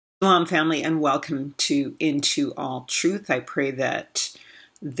Shalom, family, and welcome to Into All Truth. I pray that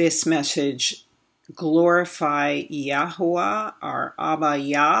this message glorify Yahuwah, our Abba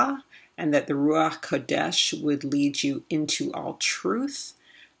Yah, and that the Ruach Kodesh would lead you into all truth,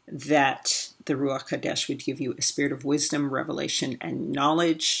 that the Ruach Kodesh would give you a spirit of wisdom, revelation, and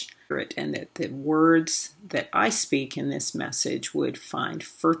knowledge, and that the words that I speak in this message would find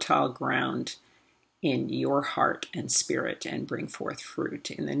fertile ground in your heart and spirit and bring forth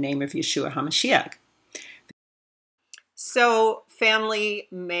fruit in the name of Yeshua HaMashiach. So, family,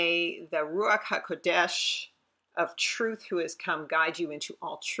 may the Ruach HaKodesh of truth who has come guide you into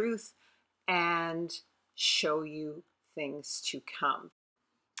all truth and show you things to come.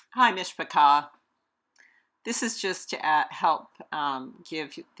 Hi, Mishpachah. This is just to help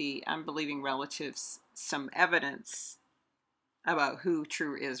give the unbelieving relatives some evidence about who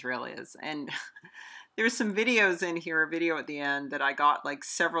true Israel is. And there's some videos in here, a video at the end that I got like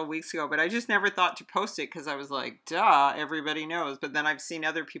several weeks ago, but I just never thought to post it because I was like, duh, everybody knows. But then I've seen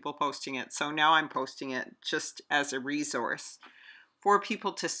other people posting it. So now I'm posting it just as a resource for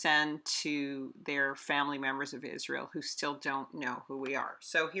people to send to their family members of Israel who still don't know who we are.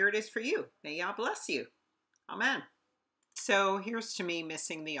 So here it is for you. May Yah bless you. Amen. So here's to me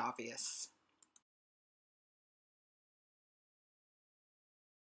missing the obvious.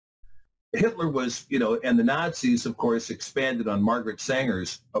 Hitler was, and the Nazis, of course, expanded on Margaret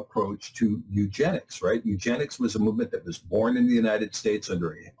Sanger's approach to eugenics, right? Eugenics was a movement that was born in the United States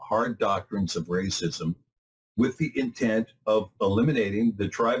under hard doctrines of racism with the intent of eliminating the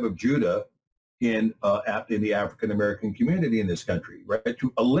tribe of Judah in the African-American community in this country, right?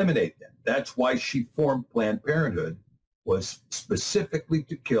 To eliminate them. That's why she formed Planned Parenthood, was specifically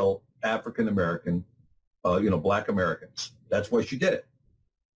to kill African-American, Black Americans. That's why she did it,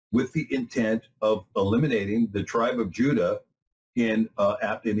 with the intent of eliminating the tribe of Judah in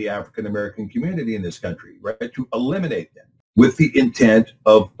the African-American community in this country, right? To eliminate them, with the intent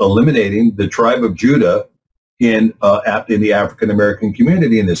of eliminating the tribe of Judah in the African-American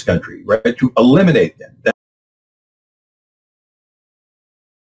community in this country, right? To eliminate them.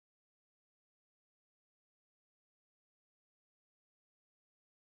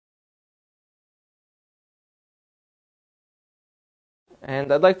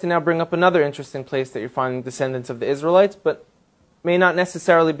 And I'd like to now bring up another interesting place that you're finding descendants of the Israelites, but may not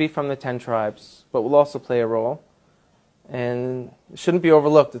necessarily be from the 10 tribes, but will also play a role. And it shouldn't be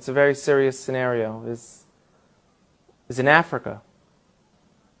overlooked. It's a very serious scenario. Is in Africa.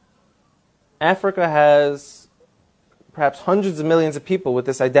 Africa has perhaps hundreds of millions of people with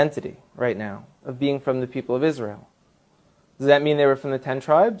this identity right now of being from the people of Israel. Does that mean they were from the 10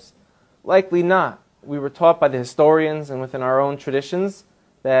 tribes? Likely not. We were taught by the historians and within our own traditions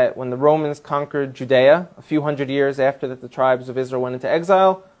that when the Romans conquered Judea, a few hundred years after that the tribes of Israel went into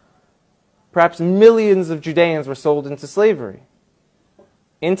exile, perhaps millions of Judeans were sold into slavery,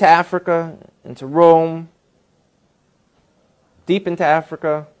 into Africa, into Rome, deep into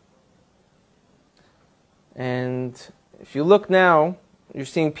Africa. And if you look now, you're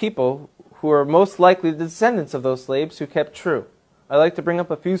seeing people who are most likely the descendants of those slaves who kept true. I'd like to bring up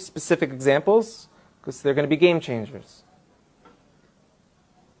a few specific examples because they're going to be game changers.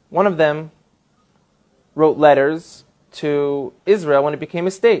 One of them wrote letters to Israel when it became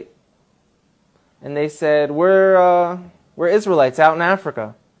a state. And they said, we're Israelites out in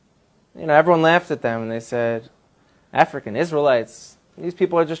Africa. Everyone laughed at them and they said, African Israelites, these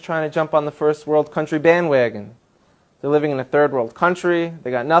people are just trying to jump on the first world country bandwagon. They're living in a third world country.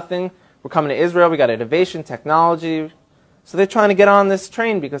 They got nothing. We're coming to Israel. We got innovation, technology. So they're trying to get on this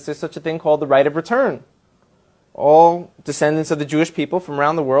train because there's such a thing called the right of return. All descendants of the Jewish people from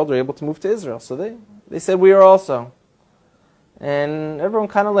around the world are able to move to Israel. So they said we are also. And everyone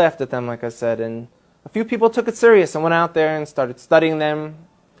kind of laughed at them, like I said. And a few people took it serious and went out there and started studying them,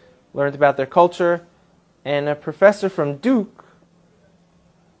 learned about their culture. And a professor from Duke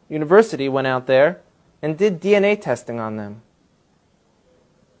University went out there and did DNA testing on them.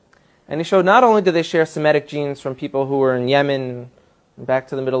 And he showed not only do they share Semitic genes from people who were in Yemen and back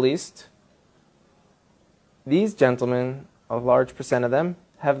to the Middle East, these gentlemen, a large percent of them,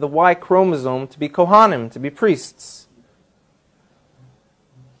 have the Y chromosome to be Kohanim, to be priests.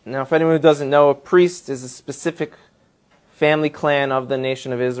 Now, if anyone who doesn't know, a priest is a specific family clan of the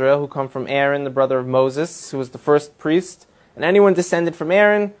nation of Israel who come from Aaron, the brother of Moses, who was the first priest. And anyone descended from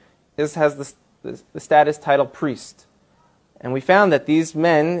Aaron has the status title priest. And we found that these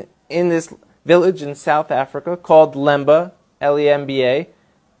men in this village in South Africa called Lemba, L-E-M-B-A,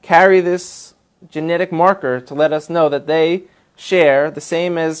 carry this genetic marker to let us know that they share the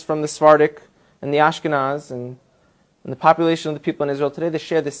same as from the Sephardic and the Ashkenaz and And the population of the people in Israel today, they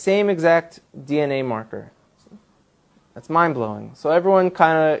share the same exact DNA marker. That's mind-blowing. So everyone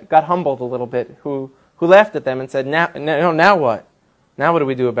kind of got humbled a little bit, who laughed at them and said, now what? Now what do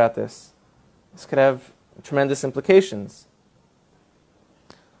we do about this? This could have tremendous implications.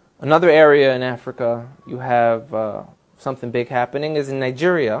 Another area in Africa you have something big happening is in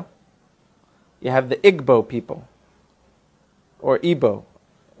Nigeria. You have the Igbo people, or Igbo,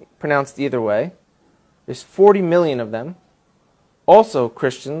 pronounced either way. There's 40 million of them, also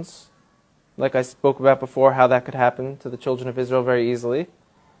Christians, like I spoke about before, how that could happen to the children of Israel very easily.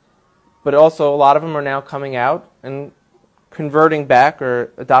 But also a lot of them are now coming out and converting back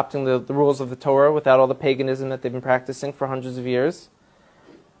or adopting the rules of the Torah without all the paganism that they've been practicing for hundreds of years.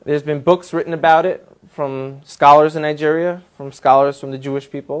 There's been books written about it from scholars in Nigeria, from scholars from the Jewish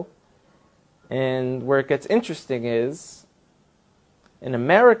people. And where it gets interesting is, in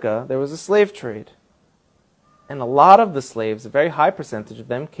America, there was a slave trade. And a lot of the slaves, a very high percentage of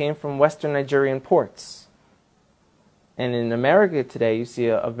them, came from Western Nigerian ports. And in America today, you see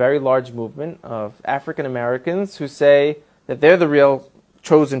a very large movement of African Americans who say that they're the real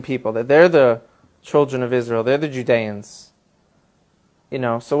chosen people, that they're the children of Israel, they're the Judeans. You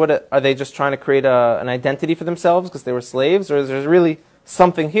know, so what are they just trying to create an identity for themselves because they were slaves, or is there really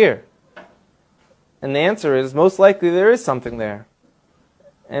something here? And the answer is, most likely there is something there.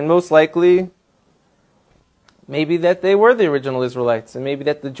 And most likely, maybe that they were the original Israelites, and maybe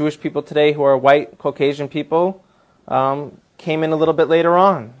that the Jewish people today who are white, Caucasian people came in a little bit later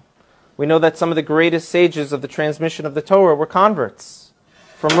on. We know that some of the greatest sages of the transmission of the Torah were converts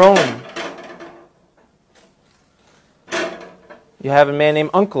from Rome. You have a man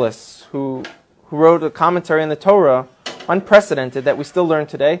named Onkelos who wrote a commentary on the Torah, unprecedented, that we still learn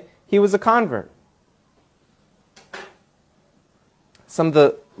today. He was a convert. Some of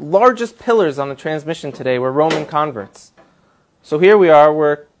the largest pillars on the transmission today were Roman converts. So here we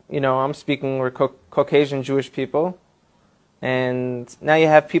are, I'm speaking, we're Caucasian Jewish people, and now you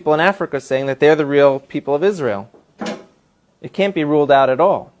have people in Africa saying that they're the real people of Israel. It can't be ruled out at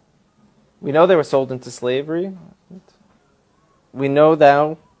all. We know they were sold into slavery. We know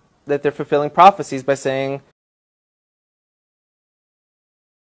now that they're fulfilling prophecies by saying,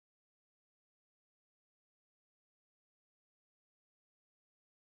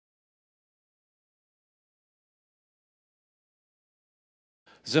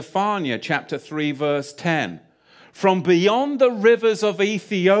 Zephaniah chapter 3 verse 10. From beyond the rivers of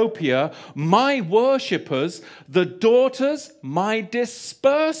Ethiopia, my worshippers, the daughters, my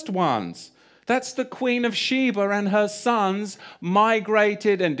dispersed ones. That's the Queen of Sheba and her sons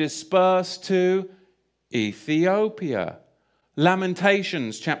migrated and dispersed to Ethiopia.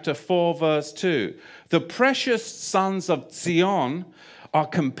 Lamentations chapter 4 verse 2. The precious sons of Zion are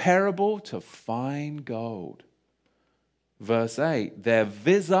comparable to fine gold. Verse 8, their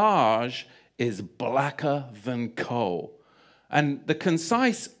visage is blacker than coal. And the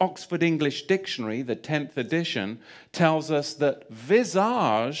concise Oxford English Dictionary, the 10th edition, tells us that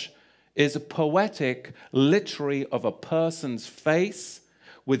visage is a poetic literary of a person's face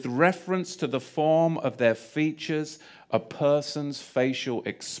with reference to the form of their features. A person's facial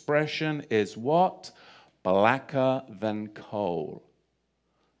expression is what? Blacker than coal.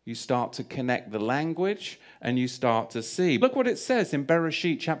 You start to connect the language and you start to see. Look what it says in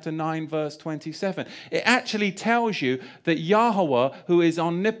Bereshit chapter 9 verse 27. It actually tells you that Yahweh, who is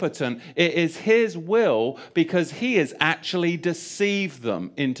omnipotent, it is his will because he has actually deceived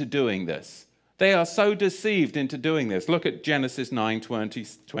them into doing this. They are so deceived into doing this. Look at Genesis 9,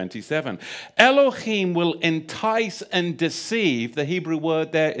 27. Elohim will entice and deceive. The Hebrew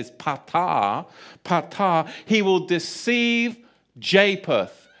word there is patah. Patah. He will deceive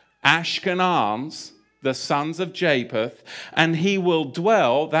Japheth, Ashkenaz, the sons of Japheth, and he will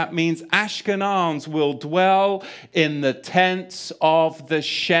dwell, that means Ashkenaz will dwell in the tents of the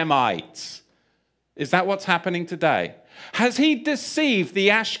Shemites. Is that what's happening today? Has he deceived the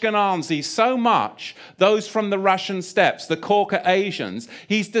Ashkenazi so much, those from the Russian steppes, the Caucasians,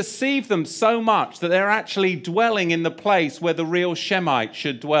 he's deceived them so much that they're actually dwelling in the place where the real Shemites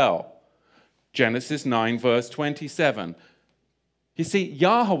should dwell? Genesis 9 verse 27. You see,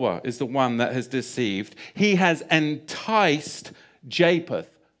 Yahweh is the one that has deceived. He has enticed Japheth.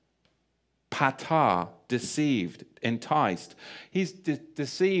 Patah, deceived, enticed. He's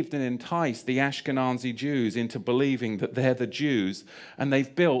deceived and enticed the Ashkenazi Jews into believing that they're the Jews, and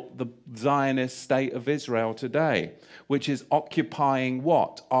they've built the Zionist state of Israel today, which is occupying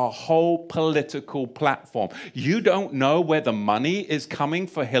what? Our whole political platform. You don't know where the money is coming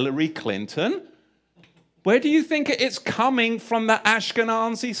for Hillary Clinton? Where do you think it's coming from? The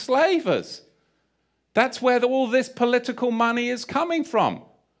Ashkenazi slavers. That's where all this political money is coming from.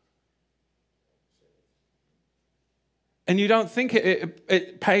 And you don't think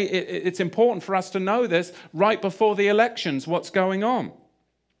it's important for us to know this right before the elections, what's going on.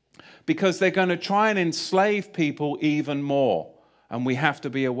 Because they're going to try and enslave people even more. And we have to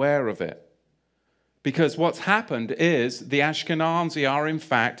be aware of it. Because what's happened is the Ashkenazi are in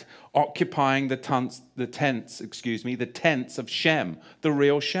fact occupying the tents of Shem, the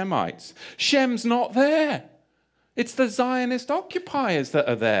real Shemites. Shem's not there. It's the Zionist occupiers that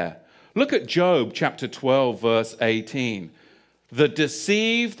are there. Look at Job chapter 12, verse 18. The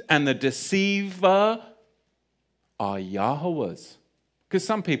deceived and the deceiver are Yahweh's. Because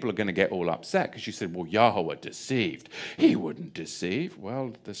some people are going to get all upset because you said, well, Yahweh deceived. He wouldn't deceive.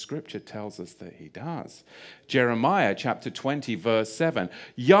 Well, the scripture tells us that he does. Jeremiah chapter 20, verse 7.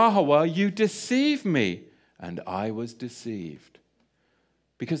 Yahweh, you deceive me, and I was deceived.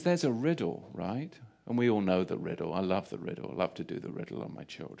 Because there's a riddle, right? And we all know the riddle. I love the riddle. I love to do the riddle on my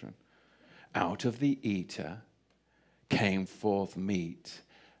children. Out of the eater came forth meat,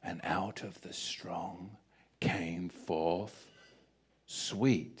 and out of the strong came forth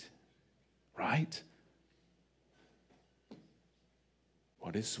sweet, right?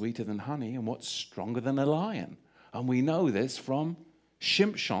 What is sweeter than honey and what's stronger than a lion? And we know this from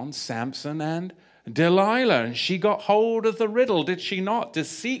Shimshon, Samson, and Delilah. And she got hold of the riddle, did she not?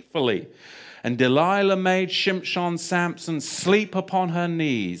 Deceitfully. And Delilah made Shimshon, Samson, sleep upon her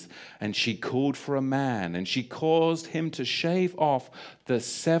knees. And she called for a man. And she caused him to shave off the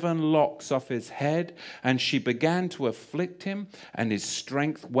 7 locks off his head. And she began to afflict him. And his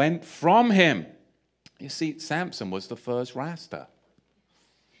strength went from him. You see, Samson was the first Rasta.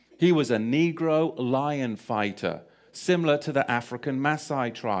 He was a Negro lion fighter, similar to the African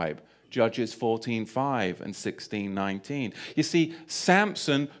Maasai tribe. Judges 14:5 and 16:19. You see,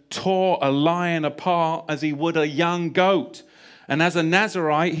 Samson tore a lion apart as he would a young goat. And as a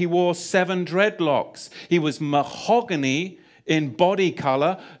Nazarite, he wore 7 dreadlocks. He was mahogany in body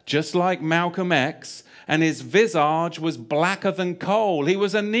color, just like Malcolm X. And his visage was blacker than coal. He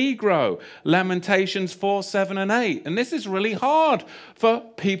was a Negro. Lamentations 4, 7, and 8. And this is really hard for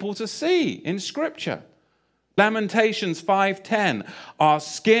people to see in Scripture. Lamentations 5:10, our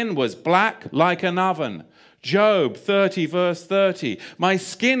skin was black like an oven. Job 30, verse 30, my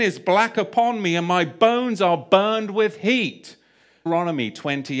skin is black upon me and my bones are burned with heat. Deuteronomy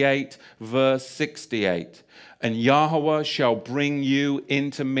 28, verse 68, and Yahweh shall bring you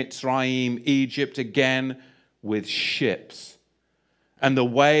into Mitzrayim, Egypt again with ships. And the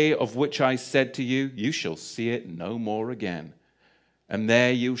way of which I said to you, you shall see it no more again. And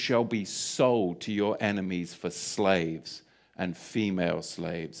there you shall be sold to your enemies for slaves and female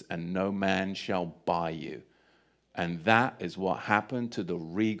slaves, and no man shall buy you. And that is what happened to the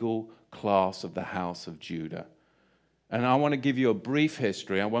regal class of the house of Judah. And I want to give you a brief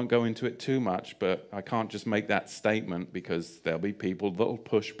history. I won't go into it too much, but I can't just make that statement because there'll be people that will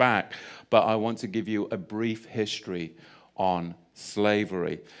push back. But I want to give you a brief history on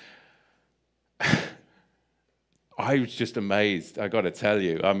slavery. I was just amazed, I got to tell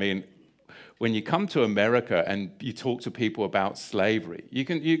you. I mean, when you come to America and you talk to people about slavery, you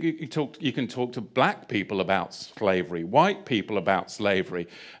can talk to black people about slavery, white people about slavery,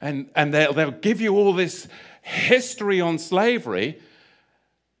 and they'll give you all this history on slavery,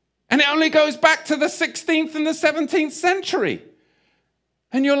 and it only goes back to the 16th and the 17th century.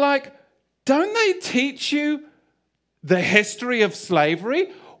 And you're like, don't they teach you the history of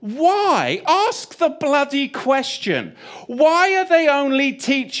slavery? Why? Ask the bloody question. Why are they only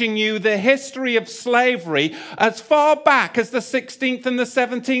teaching you the history of slavery as far back as the 16th and the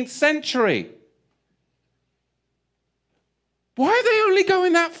 17th century? Why are they only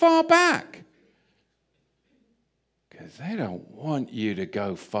going that far back? Because they don't want you to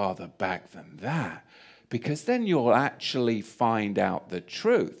go farther back than that, because then you'll actually find out the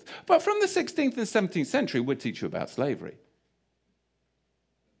truth. But from the 16th and 17th century, we'll teach you about slavery.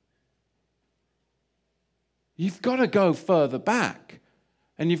 You've got to go further back,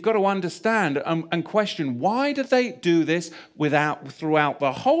 and you've got to understand and question, why do they do this throughout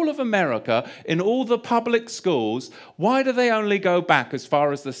the whole of America in all the public schools? Why do they only go back as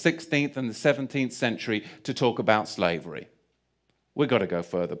far as the 16th and the 17th century to talk about slavery? We've got to go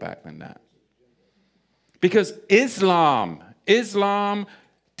further back than that. Because Islam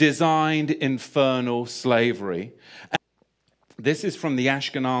designed infernal slavery. This is from the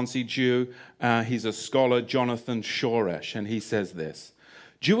Ashkenazi Jew. He's a scholar, Jonathan Shoresh, and he says this.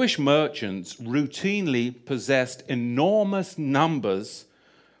 Jewish merchants routinely possessed enormous numbers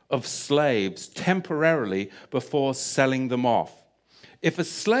of slaves temporarily before selling them off. If a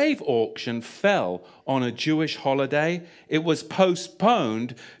slave auction fell on a Jewish holiday, it was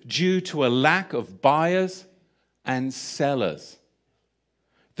postponed due to a lack of buyers and sellers.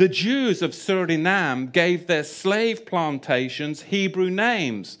 The Jews of Suriname gave their slave plantations Hebrew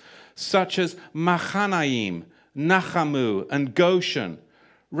names, such as Machanaim, Nachamu, and Goshen.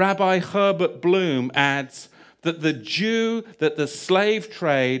 Rabbi Herbert Bloom adds that the slave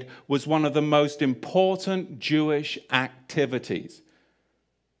trade was one of the most important Jewish activities.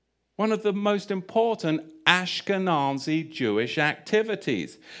 One of the most important Ashkenazi Jewish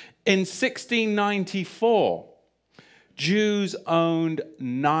activities. In 1694, Jews owned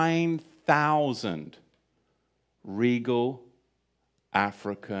 9,000 regal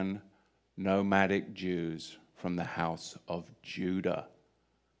African nomadic Jews from the house of Judah.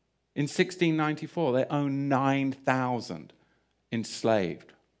 In 1694, they owned 9,000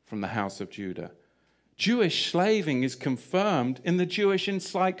 enslaved from the house of Judah. Jewish slaving is confirmed in the Jewish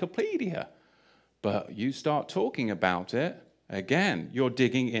Encyclopedia. But you start talking about it, again, you're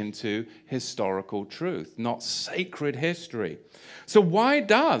digging into historical truth, not sacred history. So why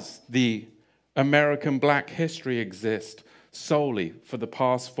does the American Black history exist solely for the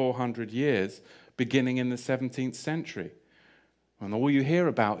past 400 years, beginning in the 17th century? And all you hear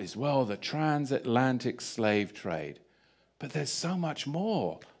about is, well, the transatlantic slave trade. But there's so much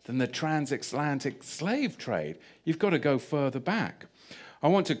more than the transatlantic slave trade. You've got to go further back. I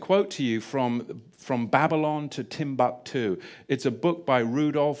want to quote to you from Babylon to Timbuktu. It's a book by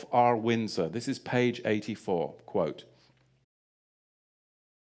Rudolph R. Windsor. This is page 84, quote.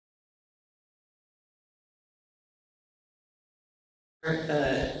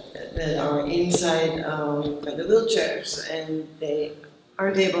 That are inside the wheelchairs and they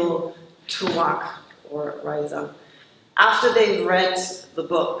aren't able to walk or rise up. After they've read the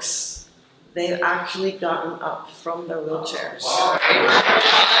books, they've actually gotten up from their wheelchairs.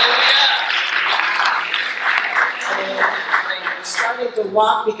 And starting to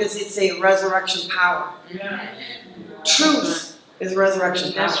walk because it's a resurrection power. Truth is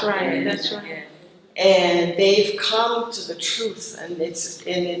resurrection power. That's right, that's right. And they've come to the truth, and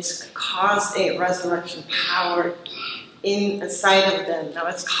it's caused a resurrection power inside of them. Now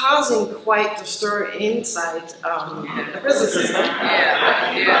it's causing quite the stir inside the prison system.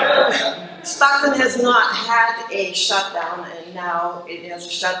 Stockton has not had a shutdown, and now it has a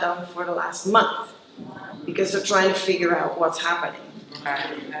shutdown for the last month because they're trying to figure out what's happening.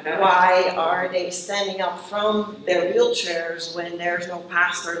 Why are they standing up from their wheelchairs when there's no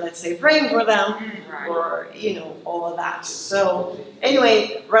pastor, let's say, praying for them, or, you know, all of that. So,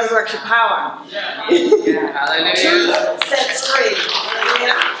 anyway, resurrection power. Truth sets free.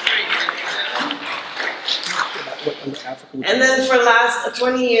 And then for the last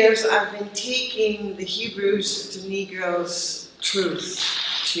 20 years, I've been taking the Hebrews to Negroes truth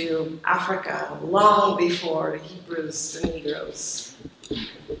to Africa, long before the Hebrews to Negroes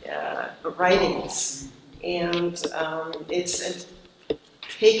writings. And it's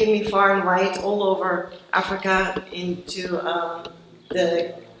taken me far and wide all over Africa, into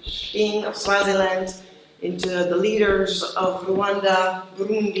the king of Swaziland, into the leaders of Rwanda,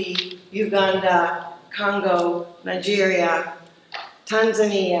 Burundi, Uganda, Congo, Nigeria,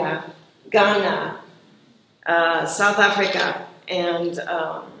 Tanzania, Ghana, South Africa, and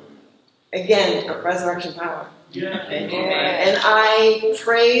again, resurrection power. And I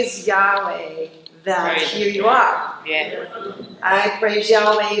praise Yahweh that here you are. I praise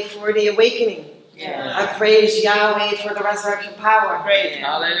Yahweh for the awakening. I praise Yahweh for the resurrection power.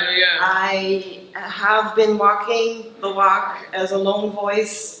 Hallelujah. I have been walking the walk as a lone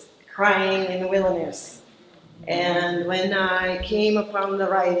voice, crying in the wilderness. And when I came upon the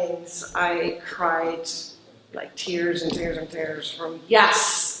writings, I cried like tears and tears and tears from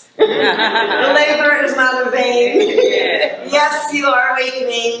yes. The labor is not in vain. Yes, you are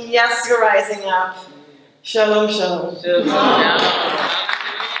awakening. Yes, you're rising up. Shalom, shalom.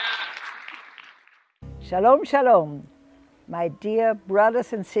 Shalom, shalom, my dear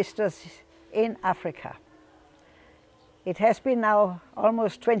brothers and sisters in Africa. It has been now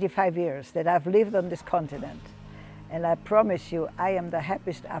almost 25 years that I've lived on this continent, and I promise you, I am the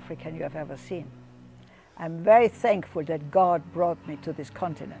happiest African you have ever seen. I'm very thankful that God brought me to this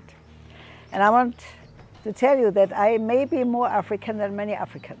continent. And I want to tell you that I may be more African than many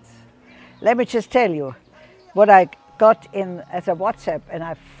Africans. Let me just tell you what I got in as a WhatsApp, and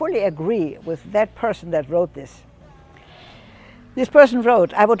I fully agree with that person that wrote this. This person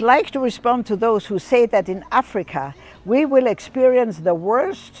wrote, I would like to respond to those who say that in Africa we will experience the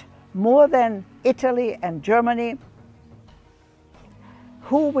worst more than Italy and Germany,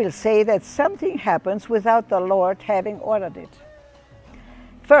 who will say that something happens without the Lord having ordered it.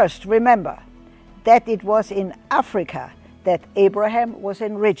 First, remember that it was in Africa that Abraham was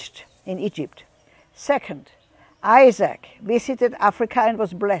enriched in Egypt. Second, Isaac visited Africa and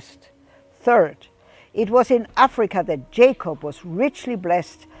was blessed. Third, it was in Africa that Jacob was richly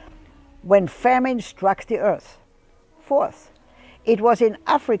blessed when famine struck the earth. Fourth, it was in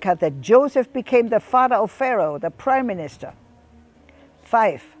Africa that Joseph became the father of Pharaoh, the prime minister.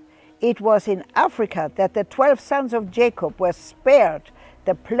 5. It was in Africa that the 12 sons of Jacob were spared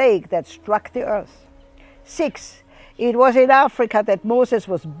the plague that struck the earth. 6. It was in Africa that Moses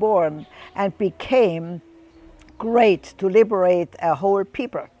was born and became great to liberate a whole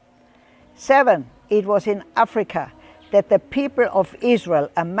people. 7. It was in Africa that the people of Israel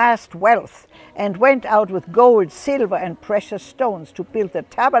amassed wealth and went out with gold, silver, and precious stones to build the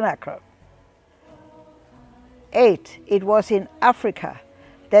tabernacle. 8. It was in Africa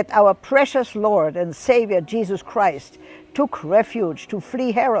that our precious Lord and Savior Jesus Christ took refuge to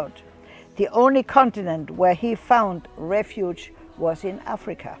flee Herod. The only continent where he found refuge was in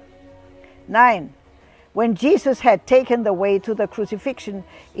Africa. 9. When Jesus had taken the way to the crucifixion,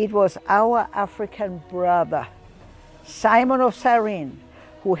 it was our African brother, Simon of Cyrene,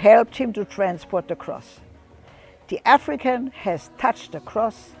 who helped him to transport the cross. The African has touched the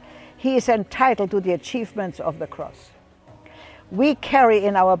cross. He is entitled to the achievements of the cross. We carry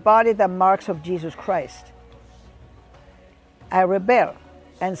in our body the marks of Jesus Christ. I rebel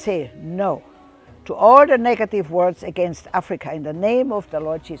and say no to all the negative words against Africa in the name of the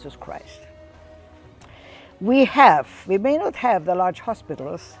Lord Jesus Christ. We may not have the large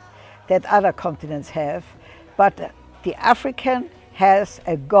hospitals that other continents have, but the African has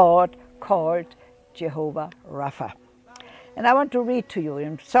a God called Jehovah Rapha. And I want to read to you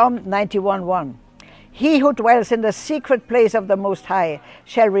in Psalm 91:1. He who dwells in the secret place of the Most High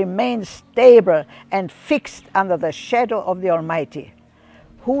shall remain stable and fixed under the shadow of the Almighty,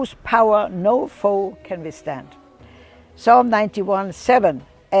 whose power no foe can withstand. Psalm 91:7.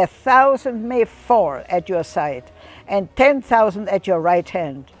 1,000 may fall at your side, and 10,000 at your right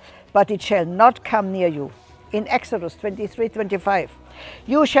hand, but it shall not come near you. In Exodus 23:25,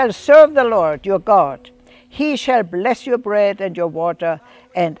 you shall serve the Lord your God. He shall bless your bread and your water,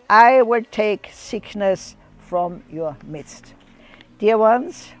 and I will take sickness from your midst. Dear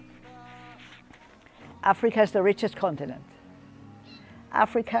ones, Africa is the richest continent.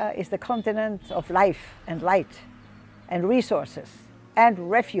 Africa is the continent of life and light and resources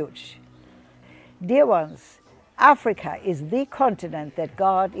and refuge. Dear ones, Africa is the continent that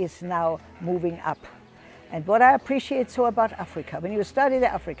God is now moving up. And what I appreciate so about Africa, when you study the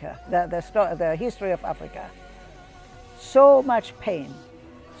history of Africa, so much pain,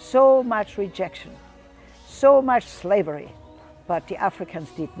 so much rejection, so much slavery, but the Africans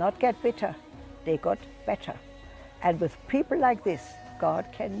did not get bitter, they got better. And with people like this, God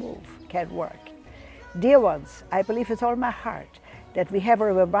can move, can work. Dear ones, I believe with all my heart that we have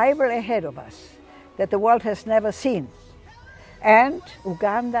a revival ahead of us that the world has never seen. And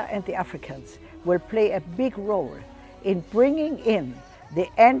Uganda and the Africans will play a big role in bringing in the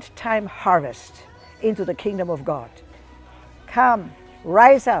end-time harvest into the kingdom of God. Come,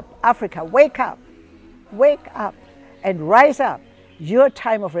 rise up, Africa, wake up, and rise up. Your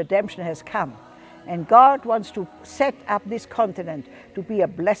time of redemption has come, and God wants to set up this continent to be a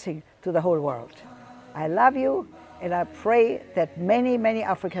blessing to the whole world. I love you, and I pray that many, many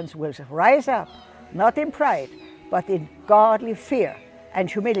Africans will rise up, not in pride, but in godly fear and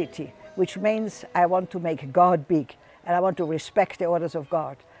humility, which means I want to make God big, and I want to respect the orders of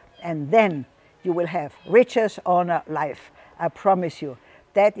God. And then you will have riches, honor, life. I promise you,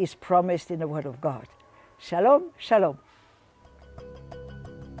 that is promised in the Word of God. Shalom, shalom.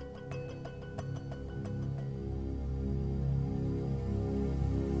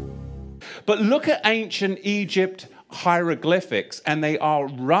 But look at ancient Egypt hieroglyphics, and they are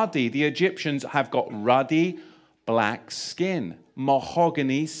ruddy. The Egyptians have got ruddy black skin,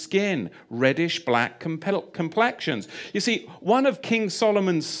 mahogany skin, reddish black complexions. You see, one of King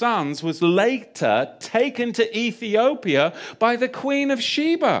Solomon's sons was later taken to Ethiopia by the Queen of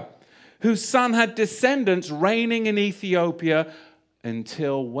Sheba, whose son had descendants reigning in Ethiopia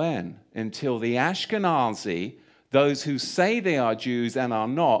until when? Until the Ashkenazi, those who say they are Jews and are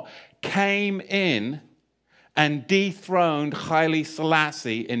not, came in and dethroned Haile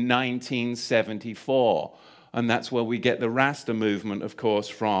Selassie in 1974. And that's where we get the Rasta movement, of course,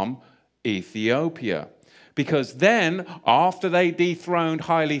 from Ethiopia. Because then, after they dethroned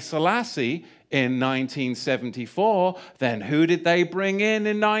Haile Selassie in 1974, then who did they bring in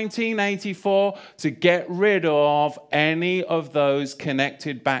 1984 to get rid of any of those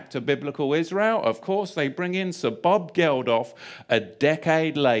connected back to biblical Israel? Of course, they bring in Sir Bob Geldof a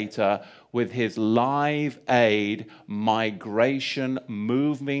decade later with his Live Aid migration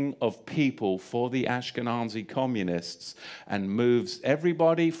moving of people for the Ashkenazi communists, and moves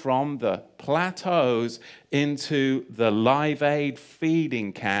everybody from the plateaus into the Live Aid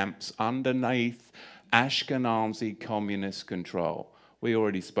feeding camps underneath Ashkenazi communist control. We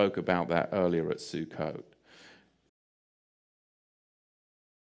already spoke about that earlier at Sukkot.